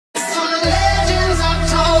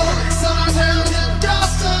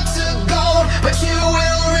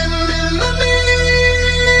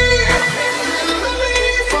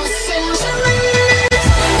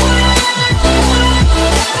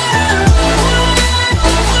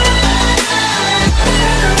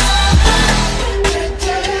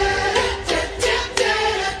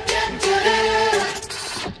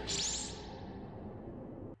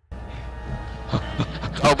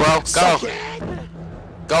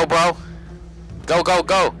Go, bro. Go, go,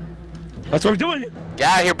 go. That's what we're doing. Get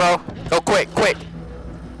out of here, bro. Go quick, quick.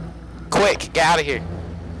 Quick, get out of here.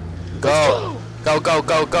 Go. Go, go,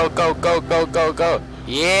 go, go, go, go, go, go, go.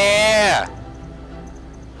 Yeah.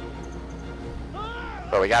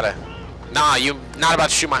 Bro, we gotta. Nah, you not about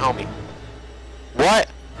to shoot my homie. What?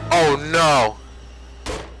 Oh no.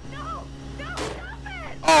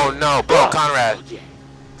 Oh no, bro, Conrad.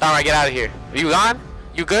 Conrad, get out of here. Are you gone?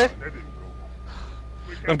 You good?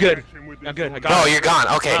 I'm good. I'm good. I got Bro, it. you're gone.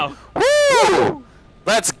 Okay. Wow. Woo!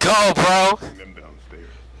 Let's go, bro.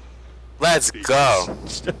 Let's go.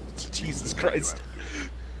 Jesus Christ.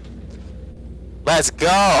 Let's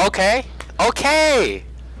go. Okay. Okay.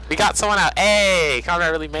 We got someone out. Hey,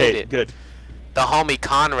 Conrad really made it. Good. The homie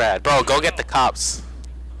Conrad. Bro, go get the cops.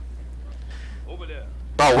 Over there.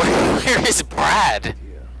 Bro, where is Brad?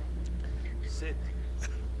 Sit.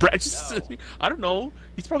 Brad just, I don't know.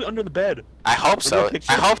 He's probably under the bed. I hope so.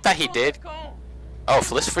 Picture. I hope that he did. Oh,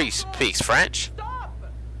 Fliss speaks French?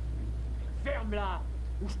 Ferme-la,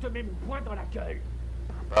 ou je te mets mon poing dans la gueule.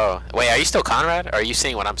 Bro, wait, are you still Conrad? Or are you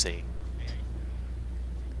seeing what I'm seeing?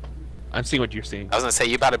 I'm seeing what you're seeing. I was gonna say,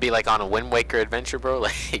 you about to be like on a Wind Waker adventure, bro?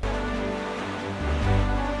 Like.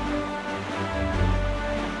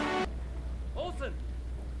 Olsen.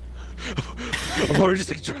 We're just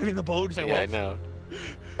like driving the boat. Like, Yeah, I what? know.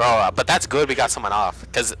 Bro, but that's good we got someone off.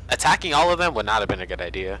 Because attacking all of them would not have been a good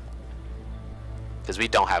idea. Because we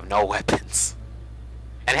don't have no weapons.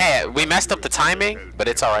 And hey, we messed up the timing, but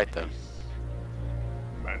it's alright though.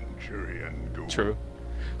 Manchurian gold. True.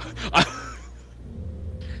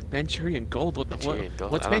 Manchurian gold? What the Manchurian what?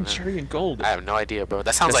 gold? What's I don't know. Manchurian gold? I have no idea, bro.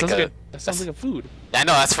 That sounds that like sounds a. like that sounds like a food. I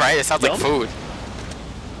know, that's right. It sounds like Yum? food.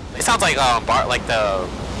 It sounds like like the.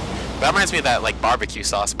 That reminds me of that like barbecue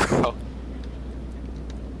sauce, bro.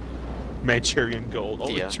 Manchurian gold. Oh,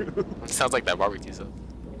 Yeah. true. It sounds like that barbecue sauce.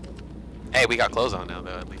 Hey, we got clothes on now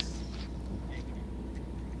though, at least.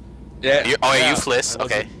 Yeah. Oh, yeah. you Fliss? I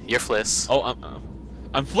wasn't- Okay, you're Fliss. Oh,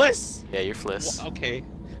 I'm Fliss. Yeah, you're Fliss. Well, okay.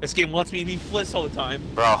 This game wants me to be Fliss all the time.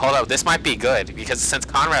 Bro, hold up. This might be good because since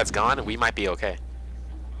Conrad's gone, we might be okay.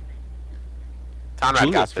 Conrad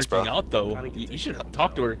got Julia's this, freaking bro. out though. You should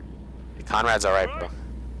talk to her. Conrad's alright, bro.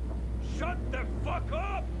 Shut the fuck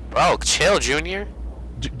up. Bro, chill, Junior.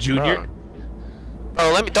 Junior.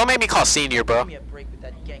 Bro, don't make me call Senior, bro. Give me a break with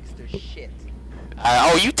that gangster shit.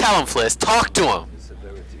 Oh, you tell him, Fliss. Talk to him. The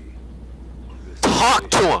severity of this Talk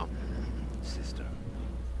to him. sister.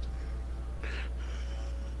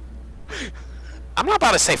 I'm not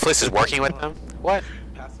about to say Fliss is working with them. What?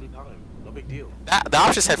 Pass the time. No big deal. The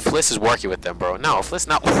option said Fliss is working with them, bro. No, Fliss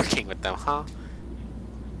not working with them, huh?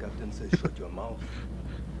 Captain says shut your mouth.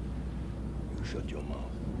 You shut your mouth.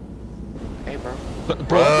 Hey, bro.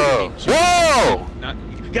 Bro. Whoa! Whoa! Not,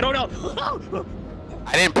 get on out.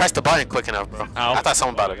 I didn't press the button quick enough, bro. Ow. I thought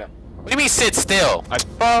someone about to go. What do you mean sit still? I-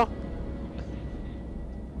 Bro.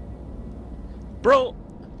 Bro.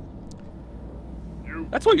 You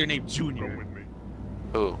That's why your name's come Junior. with me.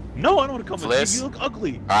 Ooh. No, I don't want to come with Fliss? you. You look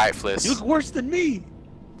ugly. Alright, Fliss. You look worse than me.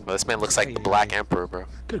 Well, this man looks like the Black Emperor, bro.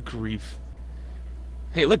 Good grief.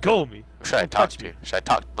 Hey, let go of me. Who should I Don't talk touch to? me. Should I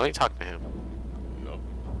talk? Let me talk to him. No.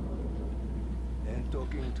 And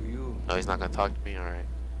talking to you. No, he's not gonna talk to me. Alright.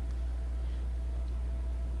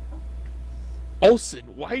 Olsen,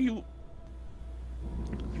 why are you...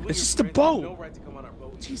 You It's and just your a friends boat. have No right to come on our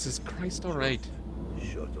boat. Jesus Christ, alright.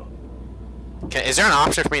 Shut up. Is there an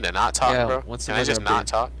option for me to not talk, Yeah, bro? once Can in I a just while, not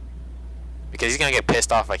talk? Because he's gonna get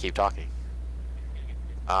pissed off if I keep talking.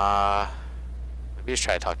 Maybe just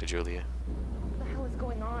try to talk to Julia. What the hell is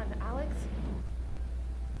going on, Alex?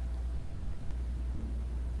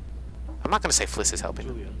 I'm not gonna say Fliss is helping.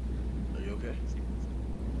 Julia, are you okay?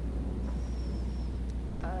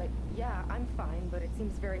 Yeah, I'm fine, but it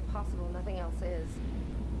seems very possible nothing else is.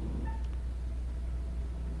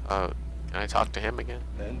 Can I talk to him again?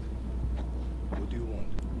 And what do you want?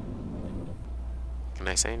 Can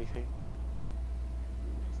I say anything?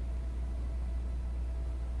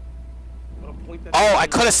 I'm gonna point that Oh, at I you.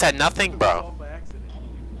 could have said nothing, bro. All by accident.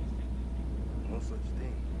 No such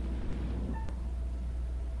thing.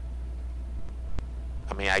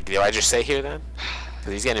 I mean, do I just stay here then?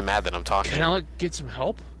 Because he's getting mad that I'm talking. Can I like, get some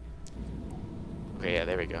help? Okay, yeah,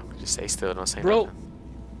 there we go. Just stay still, don't say Bro. nothing.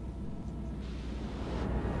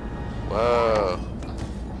 Whoa.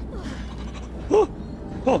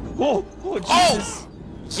 Oh, Jesus.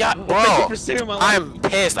 Yeah, Thank bro. you for saving my life. I'm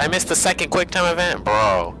pissed. I missed the second quick time event,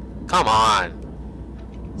 bro. Come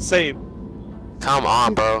on. Same. Come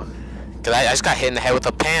on, bro. Cause I just got hit in the head with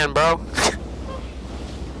a pan, bro.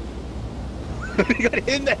 You got hit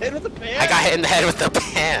in the head with a pan? I got hit in the head with a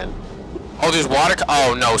pan. Oh, there's water.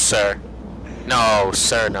 Oh no, sir. No,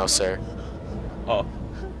 sir. No, sir. Oh.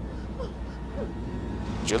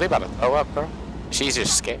 Julie about to throw up, bro. She's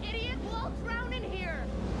just scared. Idiot, we'll all drown in here.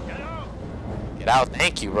 Get out.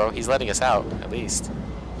 Thank you, bro. He's letting us out, at least.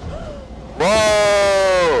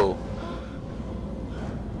 Whoa!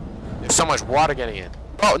 There's so much water getting in.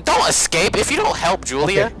 Bro, don't escape if you don't help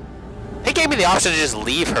Julia. Okay. They gave me the option to just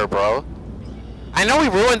leave her, bro. I know we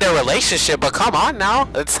ruined their relationship, but come on now.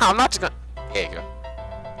 I'm not just gonna... There you go.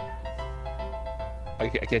 I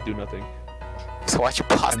can't do nothing. So why'd you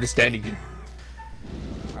pause? I'm just standing here.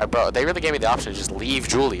 Alright, bro, they really gave me the option to just leave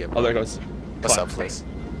Julia, bro. Oh, there goes. What's Come up, on. please?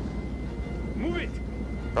 Move it.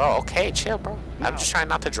 Bro, okay, chill, bro. I'm just trying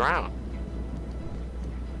not to drown.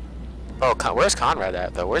 Bro, where's Conrad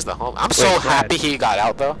at, though? Where's the home? I'm so Brad. happy he got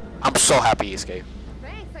out, though. I'm so happy he escaped.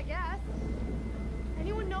 Thanks, I guess.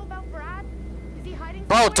 Anyone know about Brad? Is he hiding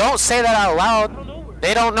Bro, somewhere? don't say that out I don't loud. know where.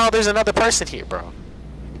 They don't know there's another person here, bro.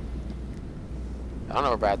 I don't know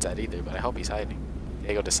where Brad's at either, but I hope he's hiding.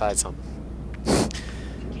 Diego decide something.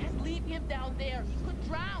 Can't leave him down there. He could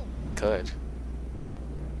drown. Could.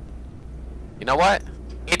 You know what?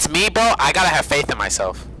 It's me, bro. I gotta have faith in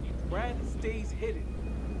myself. Brad stays hidden.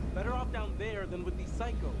 Better off down there than with these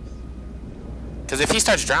psychos. Because if he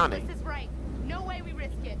starts drowning... This is right. No way we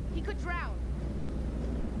risk it. He could drown.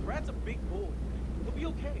 Brad's a big boy. He'll be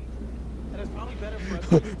okay. And it's probably better for us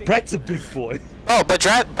to stay. Brad's a big boy. Oh, but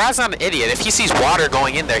Brad's not an idiot. If he sees water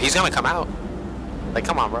going in there, he's gonna come out. Like,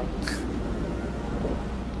 come on, bro.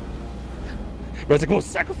 Brad's like, well,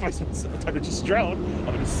 sacrifice myself. Time to just drown. I'm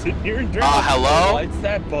gonna sit here and drown. Hello? What's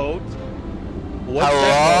that boat? What's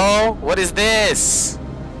that Hello? What is this? boat?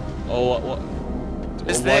 Oh, what? What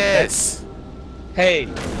is What this? Hey.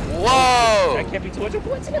 Whoa! That can't be too much of a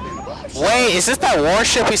coincidence. Wait, is this that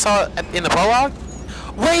warship we saw in the prologue?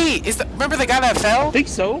 Wait, remember the guy that fell? I think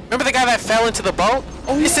so. Remember the guy that fell into the boat?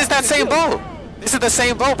 Oh, This yeah, is that I same do. boat. This is the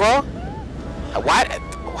same boat, bro. Why?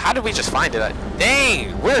 How did we just find it?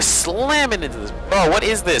 Dang, we're slamming into this. Bro, what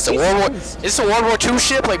is this? A World War? Is this a World War II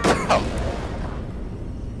ship? Like, bro.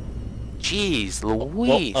 Jeez,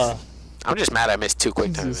 Louise. I'm just mad I missed 2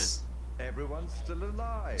 quick time events. Everyone's still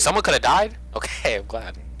alive. Someone could have died? Okay, I'm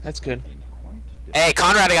glad. That's good. Hey,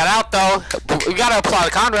 Conrad got out, though. We gotta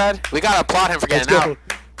applaud Conrad. We gotta applaud him for getting Let's go. out.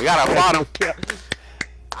 We gotta applaud him. Yeah.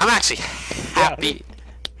 I'm actually happy.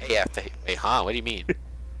 Hey, yeah, wait, huh? What do you mean?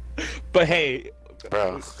 But hey,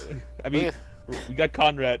 Bro, I mean, we got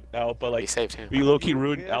Conrad out, but we like, saved him. we low-key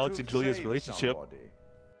ruined Here to Alex and Julia's save relationship. somebody.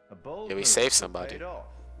 A bold Yeah, we move saved that somebody. paid off.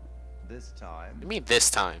 This time. What do you mean this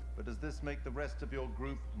time? But does this make the rest of your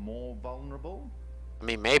group more vulnerable? I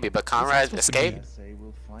mean, maybe, but Conrad supposed to be- escaped? Say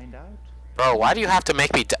we'll find out. Bro, why do you have to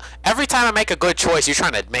make me... Every time I make a good choice, you're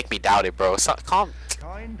trying to make me doubt it, bro. So, calm...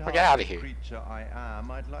 Kind-hearted Get outta here. creature I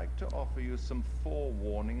am, I'd like to offer you some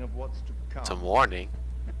forewarning of what's to come. Some warning.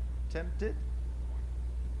 Tempted?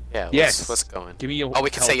 Yeah, Yes. what's going? Give me your Oh, we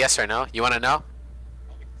can say help. yes or no? You want to know?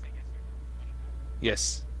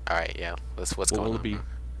 Yes. Alright, yeah. What's What going will on? it be? bro?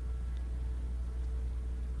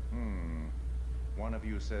 One of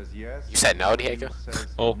you says yes. You said no, one of you Diego? says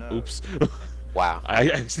Oh, no. oops. Wow. I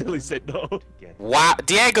accidentally said no. Get Wow.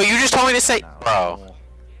 Diego, you just told me to say... now Bro, more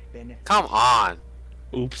benefit. come on.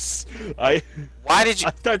 Oops. Why did you...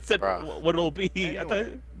 I thought it said Bro. what it'll be.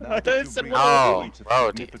 Anyway, now I that thought it you've said reached what No. it'll be. point of Bro,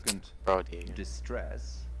 significant Bro, Diego.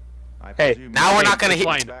 distress, I Hey, presume now you we're can not gonna get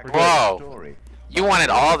hit- back to Bro. the story. You wanted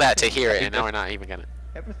all that to hear it, and now we're not even gonna...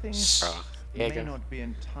 Everything Bro, may Diego. not be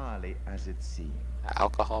entirely as it seems.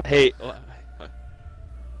 Alcohol. Hey,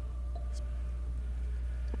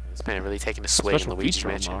 This man really taking a swig in special Luigi's feature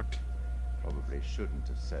Mansion. unlocked. Probably shouldn't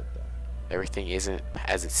have said that. Everything isn't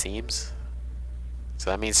as it seems. So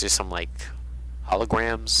that means there's some like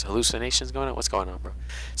holograms, hallucinations going on. What's going on, bro?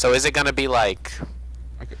 So is it gonna be like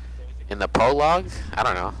Okay. in the prologue? I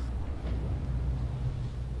don't know.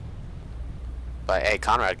 But hey,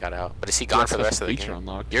 Conrad got out. But is he gone for the rest of the Feature game?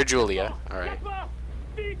 unlocked. You're Julia. All right.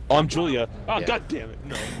 Oh, I'm Julia. Oh, Yeah. god damn it.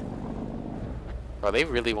 No. Bro, they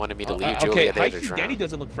really wanted me to leave Okay, Julia there to Danny drown.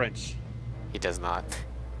 doesn't look French. He does not.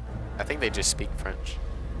 I think they just speak French.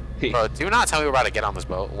 Hey, Bro, do not tell me we're about to get on this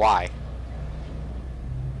boat. Why?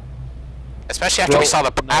 Especially after Bro, we saw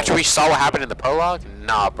the no. after we saw what happened in the prologue.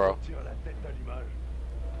 Nah, bro.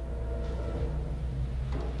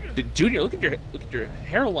 Junior, look at your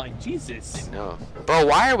hairline, Jesus. No, bro.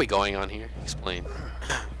 Why are we going on here? Explain.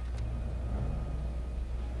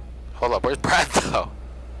 Hold up. Where's Brad though?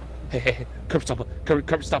 Hey, curb stop,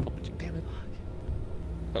 curb stop. Damn it.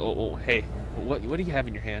 Oh, hey, what do you have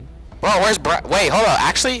in your hand? Bro, where's Brad? Wait, hold up.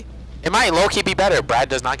 Actually, it might low key be better. Brad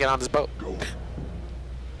does not get on this boat.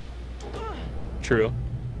 True.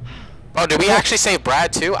 Oh, did we actually save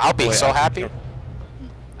Brad too? I'll be Oh, yeah, so I'll be happy. careful.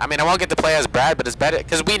 I mean, I won't get to play as Brad, but it's better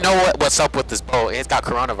because we know what's up with this boat. It's got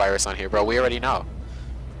coronavirus on here, bro. We already know.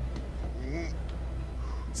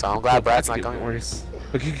 So I'm glad Brad's not going. Worse.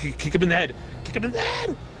 Kick him in the head. Kick him in the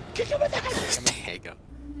head. Kick him in the head. There you go.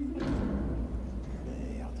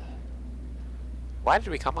 Why did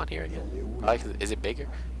we come on here again? Like, is it bigger?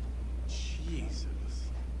 Jesus.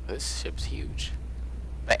 This ship's huge.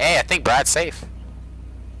 But hey, I think Brad's safe.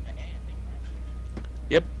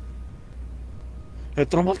 Yep. Hey,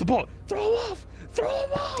 throw him off the boat. Throw him off. Throw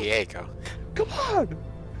him off. Diego. Come on.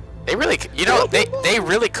 They really, you know, they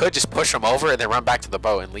really could just push him over and then run back to the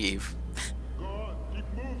boat and leave.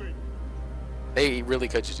 They really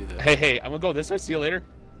could just do that. Hey, I'm gonna go this way. See you later.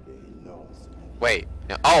 Wait.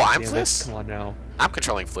 No, oh, I'm Damn it, Fliss? Come on now. I'm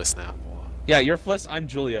controlling Fliss now. Yeah, you're Fliss. I'm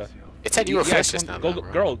Julia. It said you were Fliss just now. Go, though,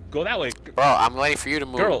 bro. girl, go that way. Bro, I'm waiting for you to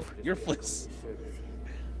move. Girl, you're Fliss.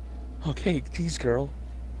 Okay, please, girl.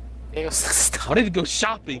 Diego, I stop. wanted to go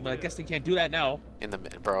shopping, but I guess they can't do that now. In the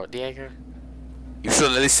bro, Diego. You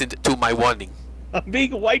should have listened to my warning. I'm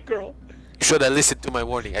being a white girl. You should have listened to my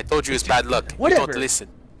warning. I told you it's bad luck. You Whatever. don't listen.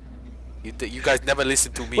 You guys never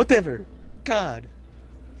listen to me. Whatever. God.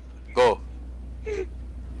 Go. You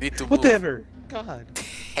need to move. Whatever. God.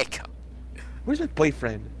 Diego. Where's my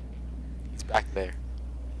boyfriend? He's back there.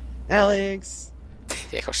 Alex.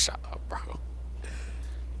 Diego, shut up, bro.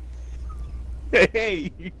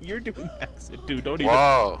 Hey, you're doing accent, dude. Don't even.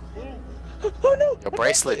 Whoa. Oh no. Your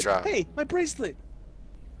bracelet dropped. Hey, my bracelet.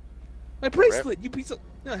 My bracelet. You piece of.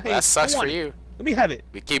 No, hey, That sucks I for want it. you. Let me have it.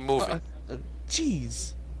 We keep moving.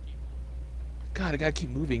 Jeez. God, I gotta keep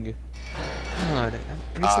moving. God, that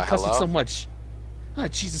bracelet costs me hello? so much. Ah,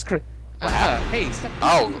 Jesus Christ. What happened? Hey, stop.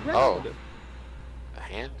 Oh, moving around. oh. A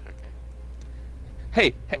hand?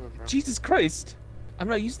 Okay. Hey, Move it, bro. Jesus Christ. I'm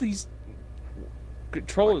not used to these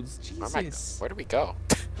controls. Jesus. Where do we go?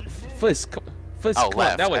 Fliss, Fliss, Oh, come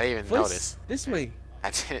left. on, that way. I didn't even Fliss, notice. This way.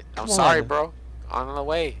 I didn't. I'm Come sorry, on. bro. On the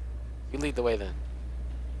way. You lead the way then.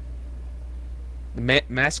 The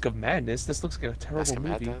Mask of Madness. This looks like a terrible Ask him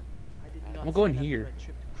movie. that. I'm going here.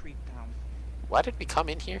 Why did we come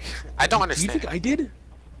in here? I don't Do you understand. think I did?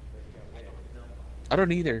 I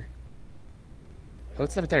don't either.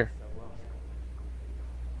 What's that there?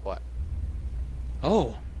 What?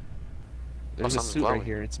 Oh. There's a something's suit right glowing.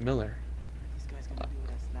 here. It's Miller.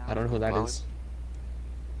 I don't know who that Glowing? is.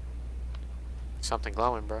 Something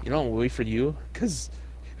glowing, bro. You know, I'll wait for you, because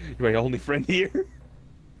you're my only friend here.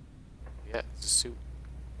 Yeah, it's a suit.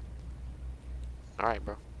 Alright,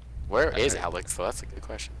 bro. Where is Alright. Alex, though? That's a good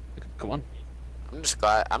question. Come on. I'm just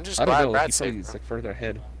glad I don't Brad's know. He safe, probably is bro. like further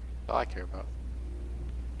ahead. That's all I care about.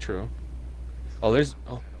 True. Oh, there's...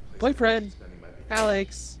 Oh, boyfriend!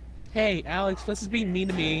 Alex! Hey, Alex, this is being mean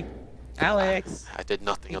to me. Alex! I did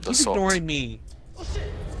nothing of the Keep sort. ignoring me. Oh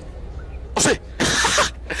shit!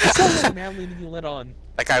 So man, leaving you lit on.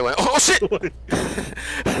 That guy went, oh shit!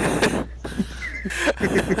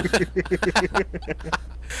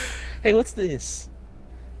 Hey, what's this?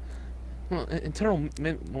 Well, internal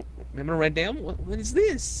memorandum? What is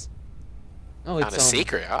this? Oh, Found it's a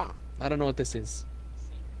secret, oh. I don't know what this is.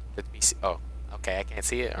 Let me see. Oh, okay, I can't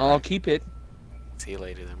see it. I'll Alright. keep it. See you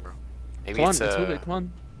later then, bro. Maybe Come on, it's let's move it. Come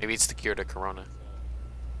on. maybe it's the cure to corona.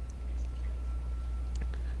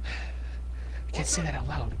 I can't say that out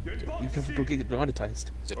loud. You can get monetized.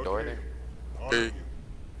 Is a door there? Into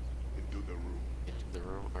the room. Into the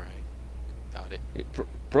room, alright. Got it. Hey,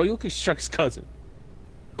 bro, you look like Shrek's cousin.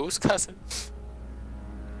 Whose cousin?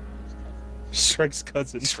 Shrek's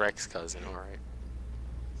cousin. Shrek's cousin, alright.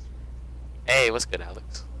 Hey, what's good,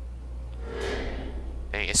 Alex?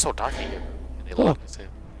 Dang, it's so dark in here. And they locked us in.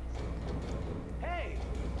 Hey,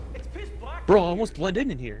 it's pitch black. Bro, I almost blend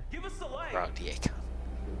in here. Give us a light. Bro, Diego.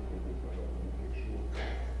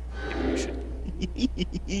 Maybe we should.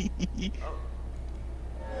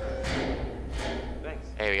 Thanks.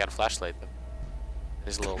 Hey, we got a flashlight though.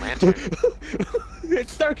 There's a little lantern.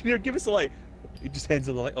 It's dark in here. Give us a light. He just hands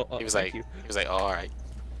him the light. Oh, He was thank like, you. oh, alright.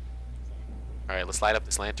 Alright, let's light up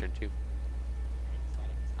this lantern too.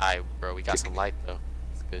 Alright, bro, we got some light though.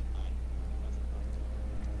 It's good.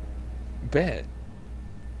 Bet.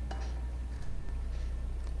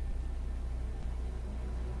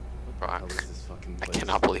 Bro, How is this fucking I place?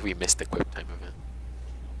 cannot believe we missed the quick time event.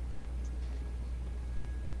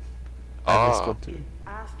 I missed Oh, one too.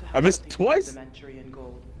 Asked to I help missed people twice? with Dementia and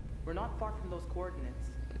gold. We're not far from those coordinates.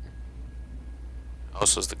 oh,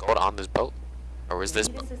 so is the gold on this boat? Or was this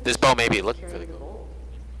Maybe is this the boat ship maybe looking for carrying the gold?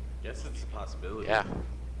 Guess it's a possibility. Yeah.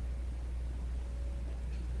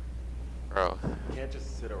 Bro, You can't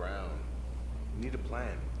just sit around. You need a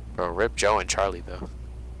plan. rip Joe and Charlie though.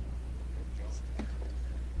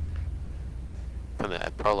 from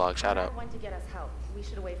the prologue. Shout out. Conrad went to get us help. We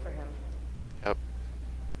should wait for him. Yep.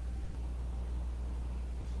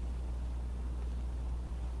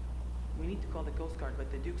 We need to call the Coast Guard,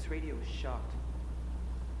 but the Duke's radio is shot.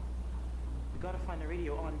 We gotta find a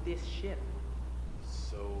radio on this ship.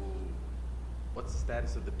 So, what's the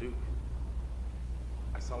status of the Duke?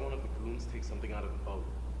 I saw one of the goons take something out of the boat.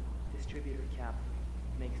 Distributor cap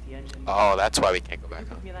makes the engine. Oh, that's why we can't go The back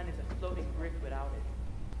Duke of on. Medan is a floating brick without it.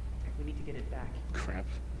 We need to get it back. Crap.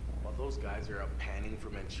 While those guys are out panning for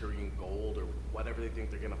Manchurian gold or whatever they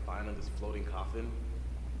think they're gonna find on this floating coffin,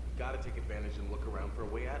 we gotta take advantage and look around for a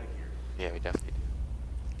way out of here. Yeah, we definitely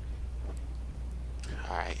do.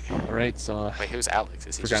 Alright. Alright, so. Wait, who's Alex?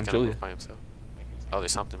 Is he Forgot just gonna Julia. move by himself? Oh,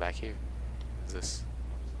 there's something back here. What is this?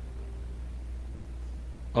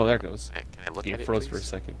 Oh, there it goes. Can I look You at it, froze please? for a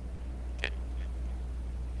second. Okay.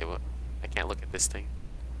 Hey, what? I can't look at this thing.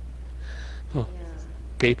 Huh. Yeah.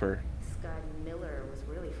 Paper. This guy Miller was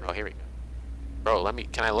really Oh, here we go. Bro, let me.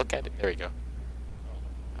 Can I look at it? There we go.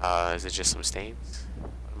 Is it just some stains?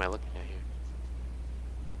 What am I looking at here?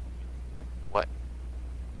 What?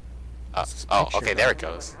 This Oh, picture. okay, there it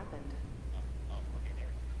What goes. happened?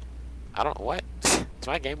 I don't. What? Is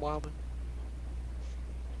my game wilding?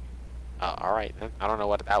 Alright then. I don't know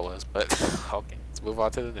what that was, but okay. Let's move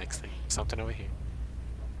on to the next thing. Something over here.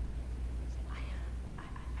 I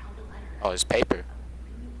found a letter. Oh, it's paper. A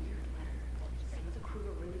really weird letter. Some of the crew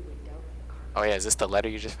were really wigged out in the car. Oh yeah, is this the letter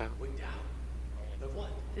you just found? Wait down. The what?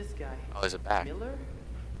 This guy. Oh, is it back? Miller?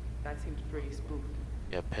 That seems pretty spooked.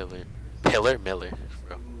 Yeah, Pillar Miller,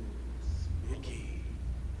 bro. Spooky.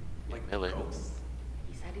 Like Miller. ghosts?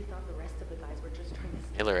 He said he thought the rest of the guys were just trying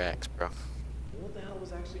to Miller X, bro. What the hell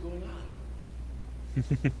was actually going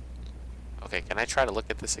on? Okay, can I try to look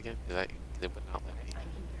at this again? It would not let me. I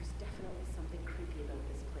mean, there's definitely something creepy about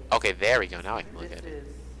this place. Okay, there we go. Now I can look This at it. is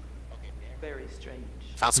very strange.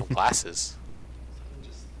 Found some glasses. Something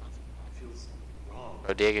just feels wrong.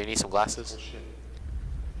 Bro, Diego, you need some glasses? Oh shit.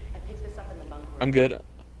 I picked this up in the bunk room. I'm good.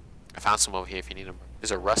 I found some over here if you need them.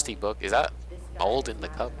 There's a rusty book. Is that This guy old is in the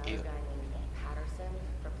mad cup? at Ew. another guy named Patterson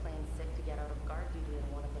for playing sick to get out of guard duty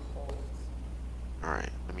in one of the holds. Alright,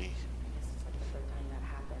 let me. I guess it's like the third time that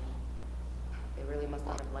happened. They really must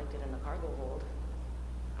not have liked it in the cargo hold.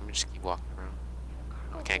 I'm gonna just keep walking around.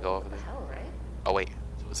 Cargo I can't go hold, over what the there. hell, right? Oh, wait.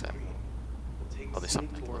 What's that? We'll take Oh, there's a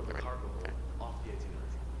something scenic I can tour of look the at right cargo now. Okay. hold off the itinerary.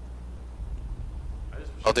 I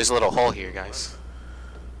just wish Oh, I there's a could little see hole the here, water. guys.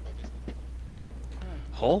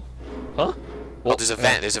 Hole? Huh? Oh, there's a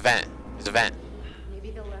vent. There's a vent. There's a vent.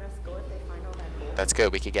 Maybe they'll let us go if they find all that gold. That's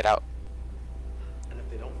good. We could get out. And if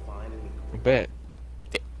they don't find any I bet.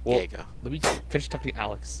 Well, There you go. let me finish talking to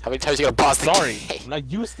Alex. How many times you gonna pause the Sorry, game? I'm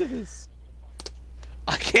not used to this.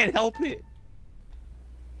 I can't help it.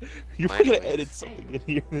 You're Well, gonna anyways. edit something in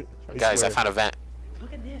here. Guys, I swear. found a vent.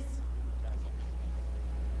 Look at this.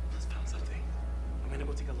 Just found something. I'm gonna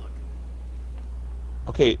go take a look.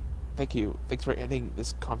 Okay, thank you. Thanks for ending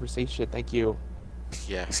this conversation. Thank you.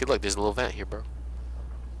 Yeah. See, look, there's a little vent here, bro.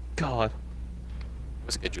 God.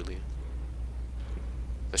 What's good, Julian?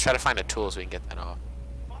 Let's try to find a tool so we can get that off.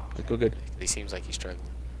 Go good. He seems like he's struggling.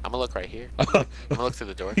 I'm gonna look right here. I'm gonna look through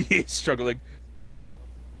the door. He's struggling.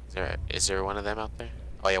 Is there one of them out there?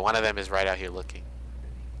 Oh yeah, one of them is right out here looking.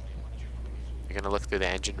 You're gonna look through the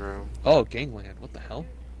engine room. Oh, gangland. What the hell?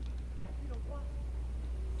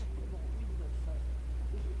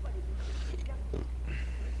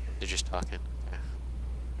 They're just talking. Okay.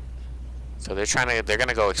 So they're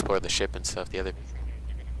gonna go explore the ship and stuff. The other.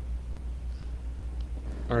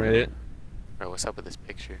 Alright. Bro, what's up with this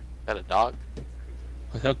picture? Is that a dog?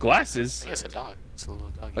 What the hell? Glasses? I think it's a dog. It's a little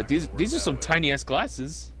dog. Like these are some tiny ass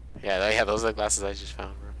glasses. Yeah, those are the glasses I just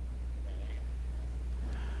found, bro.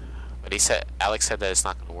 But Alex said that it's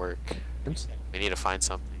not gonna work. We need to find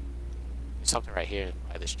something. There's something right here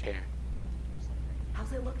by this chair.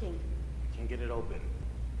 How's it looking? Can't get it open.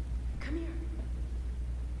 Come here.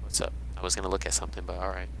 What's up? I was gonna look at something, but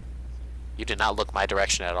alright. You did not look my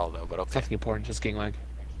direction at all, though, but okay. Nothing important, just gangland.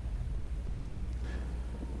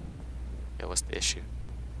 Yeah, what's the issue?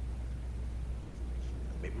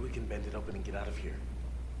 Maybe we can bend it open and get out of here.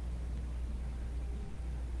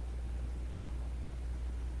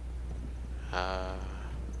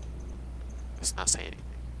 Let's not say anything.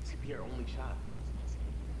 This could be our only shot.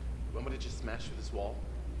 You want me to just smash through this wall?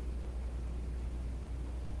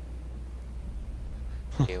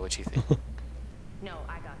 Yeah, what you think? No,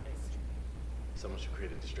 I got this. Someone should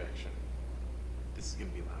create a distraction. This is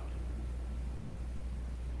gonna be loud.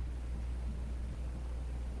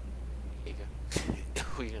 Here you go.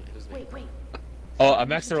 Who you gonna? Who's Wait, wait. Oh, I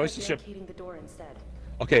We maxed should the try relationship. barricading the door instead.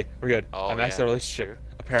 Okay, we're good. Oh, I maxed yeah, the relationship. sure,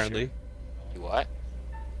 Apparently. You what?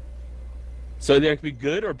 So there could be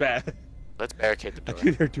good or bad. Let's barricade the I door. could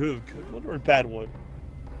either do a good one or a bad one.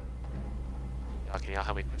 Y'all, can y'all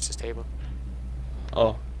help me push this table?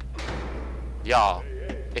 Oh. Y'all,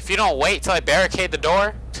 if you don't wait till I barricade the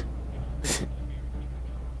door. Can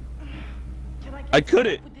I, I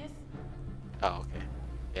couldn't. with this? Oh, okay.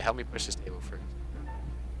 Yeah, help me push this table first.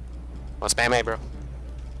 Well, spam A, bro.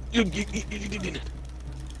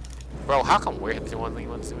 Bro, how come we're the only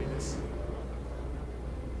ones doing this?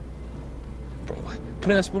 Bro,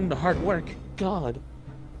 putting us women to hard work. God.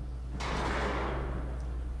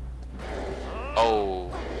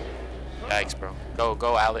 Oh. Yikes, bro. Go,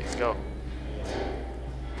 go, Alex, go.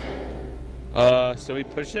 So we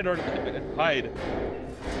push it or hide?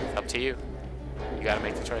 Up to you. You gotta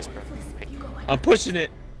make the choice, bro. I'm pushing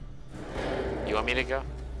it. You want me to go?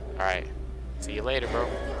 Alright. See you later, bro.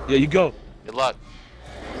 Yeah, you go. Good luck.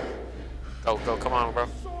 Go, go, come on, bro.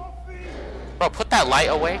 Bro, put that light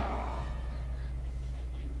away.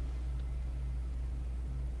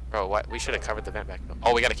 Bro, what? We should have covered the vent back though.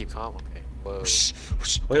 Oh, we gotta keep calm. Okay. Whoa. Shh,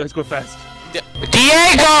 shh. Wait, let's go fast.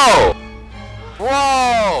 Diego!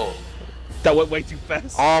 Whoa! That went way too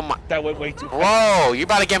fast. Oh my. That went way too fast. Whoa! You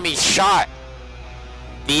about to get me shot.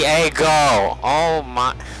 Diego! Oh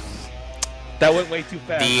my. That went way too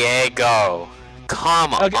fast. Diego!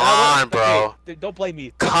 Come Okay, on, bro. Okay, don't blame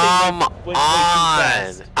me. Come went way too on.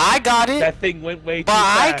 fast. I got it. That thing went way too But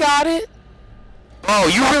fast. I got it. Bro,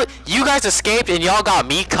 you guys escaped and y'all got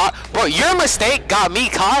me caught. Bro, your mistake got me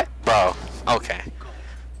caught. Bro, okay.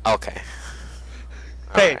 Okay.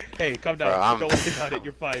 Hey, Alright. hey, calm down. Bro, I'm- Don't worry about it.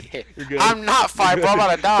 You're fine. You're good. I'm not fine, bro. I'm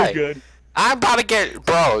about to die. You're good. I'm about to get,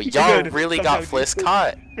 bro. Y'all good. really Calm got down. Fliss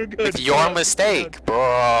caught. You're good. With your Calm down. mistake,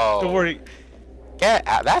 bro. Don't worry. Get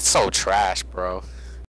out. That's so trash, bro.